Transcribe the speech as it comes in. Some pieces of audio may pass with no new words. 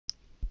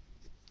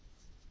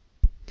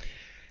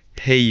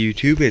Hey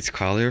YouTube, it's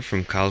Kyle here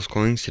from Kyle's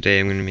Coins. Today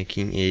I'm going to be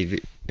making a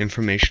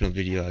informational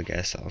video, I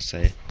guess I'll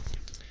say.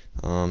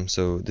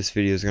 So this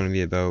video is going to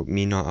be about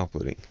me not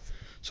uploading.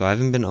 So I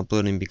haven't been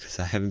uploading because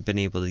I haven't been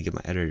able to get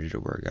my editor to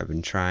work. I've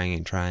been trying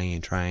and trying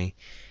and trying.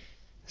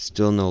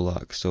 Still no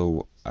luck.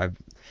 So I've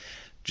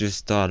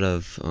just thought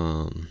of,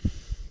 I'm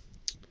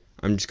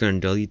just going to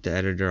delete the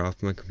editor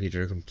off my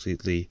computer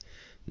completely.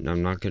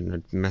 I'm not going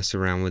to mess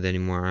around with it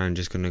anymore. I'm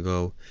just going to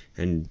go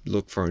and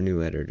look for a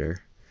new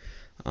editor.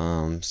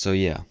 So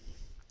yeah,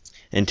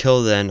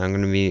 until then I'm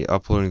going to be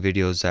uploading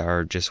videos that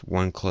are just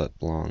one clip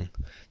long.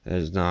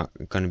 There's not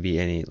going to be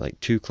any like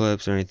 2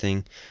 clips or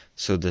anything.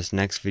 So this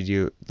next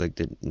video, like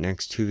the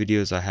next 2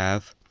 videos I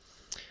have,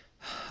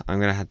 I'm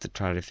going to have to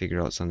try to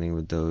figure out something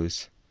with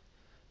those.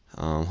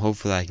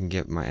 Hopefully I can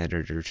get my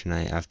editor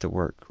tonight after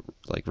work,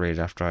 like right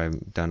after I'm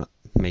done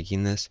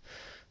making this.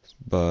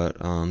 But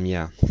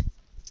yeah,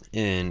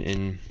 and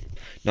in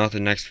not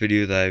the next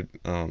video that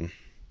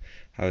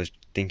I was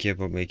thinking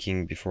about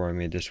making before I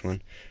made this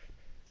one,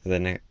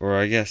 or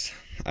I guess,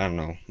 I don't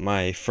know,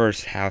 my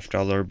first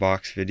 $1/2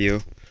 box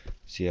video.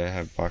 See, I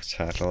have boxed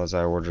 $1/2.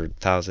 I ordered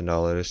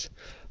 $1,000.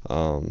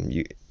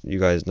 You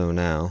guys know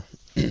now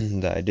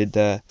that I did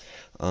that.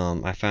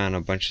 I found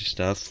a bunch of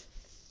stuff.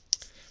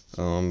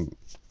 2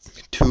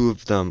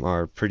 of them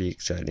are pretty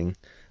exciting.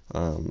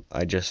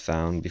 I just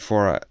found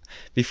before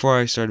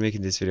I started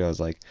making this video, I was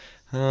like,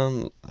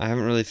 I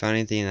haven't really found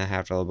anything in that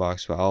 $1/2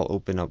 box, but I'll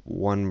open up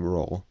one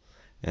roll.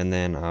 And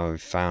then I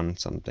found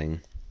something.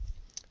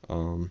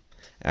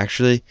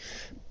 Actually,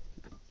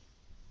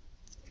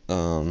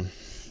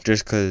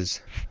 just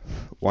cause,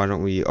 why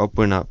don't we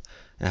open up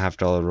a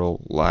 $1/2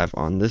 roll live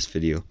on this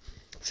video,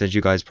 since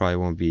you guys probably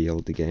won't be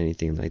able to get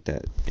anything like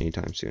that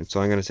anytime soon.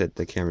 So I'm gonna set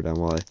the camera down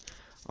while I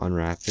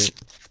unwrap it.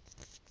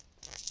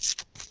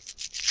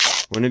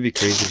 Wouldn't it be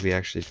crazy if we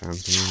actually found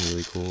something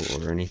really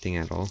cool or anything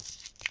at all?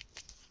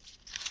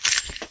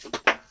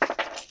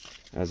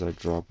 As I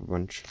drop a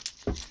bunch.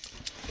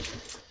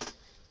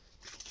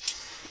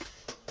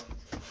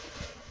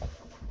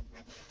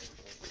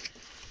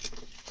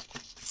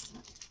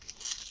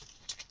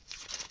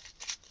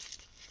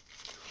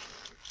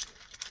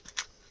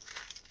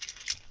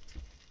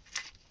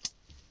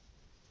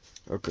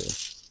 Okay.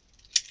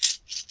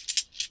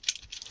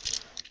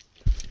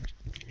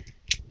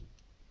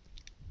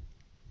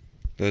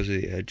 Those are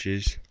the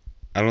edges.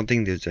 I don't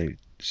think there's any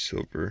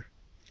silver.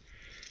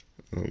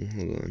 Hold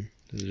on.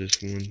 There's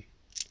just one.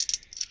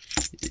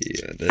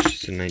 Yeah, that's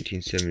just a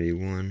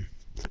 1971,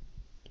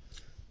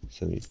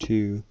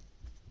 72,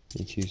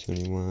 72,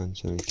 71,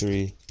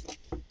 73,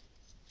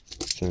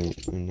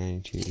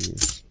 92.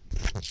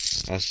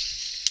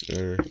 That's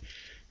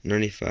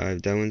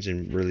 95. That one's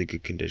in really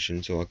good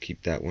condition, so I'll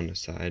keep that one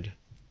aside.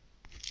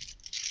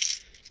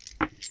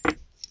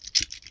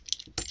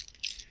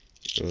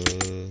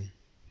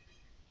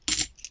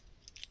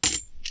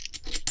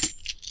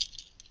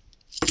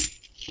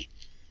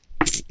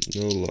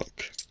 No luck.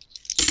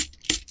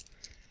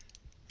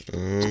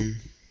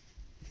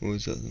 What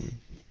was the other one?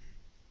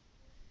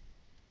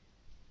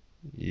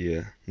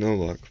 Yeah, no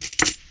luck.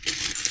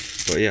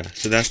 But yeah,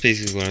 so that's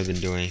basically what I've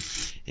been doing,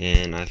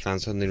 and I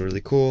found something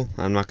really cool.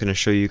 I'm not going to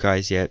show you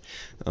guys yet.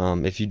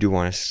 If you do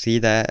want to see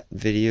that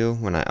video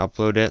when I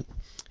upload it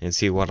and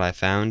see what I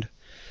found,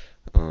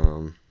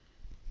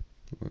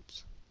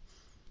 whoops.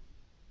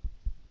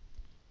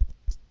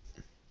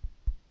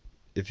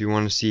 If you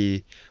want to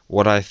see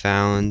what I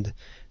found,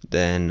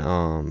 then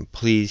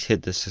please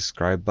hit the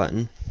subscribe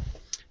button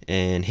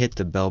and hit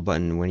the bell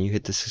button when you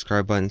hit the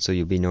subscribe button, so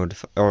you'll be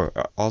notified. Or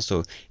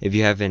also, if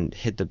you haven't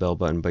hit the bell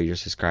button but you're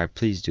subscribed,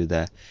 please do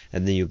that,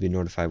 and then you'll be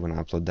notified when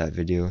I upload that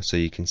video, so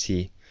you can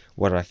see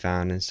what I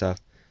found and stuff.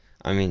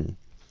 I mean,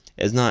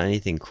 it's not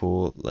anything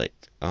cool like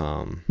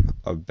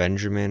a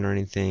Benjamin or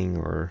anything,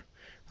 or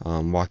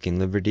Walking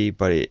Liberty,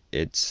 but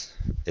it's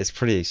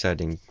pretty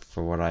exciting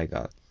for what I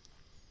got.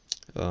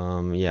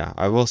 Yeah,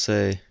 I will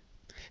say,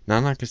 now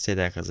I'm not gonna say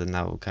that because then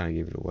that will kind of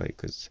give it away,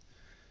 because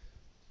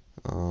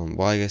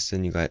well, I guess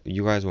then you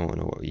guys won't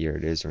know what year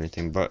it is or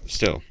anything, but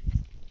still,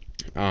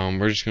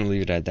 we're just gonna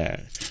leave it at that.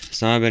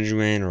 It's not a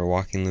Benjamin or a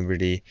Walking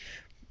Liberty.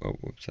 Oh,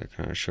 whoops, I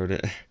kind of showed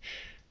it.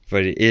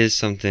 But it is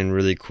something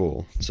really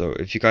cool. So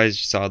if you guys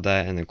saw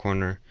that in the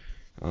corner,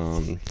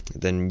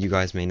 then you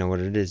guys may know what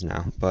it is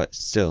now. But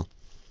still,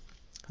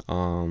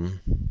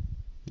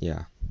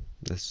 yeah,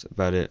 that's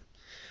about it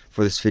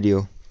for this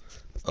video.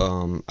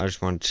 I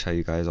just wanted to tell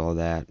you guys all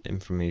that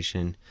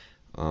information.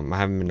 I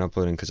haven't been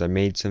uploading because I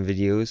made some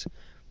videos,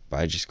 but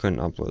I just couldn't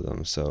upload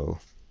them. So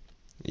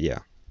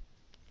yeah,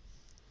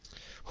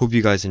 hope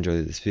you guys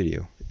enjoyed this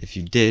video. If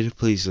you did,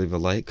 please leave a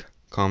like,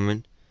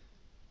 comment.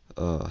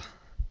 I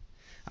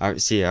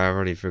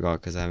already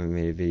forgot because I haven't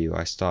made a video.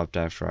 I stopped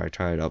after I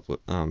tried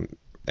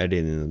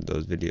editing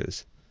those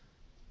videos.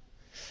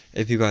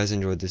 If you guys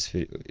enjoyed this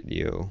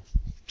video,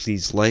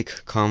 please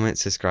like, comment,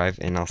 subscribe,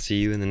 and I'll see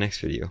you in the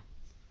next video.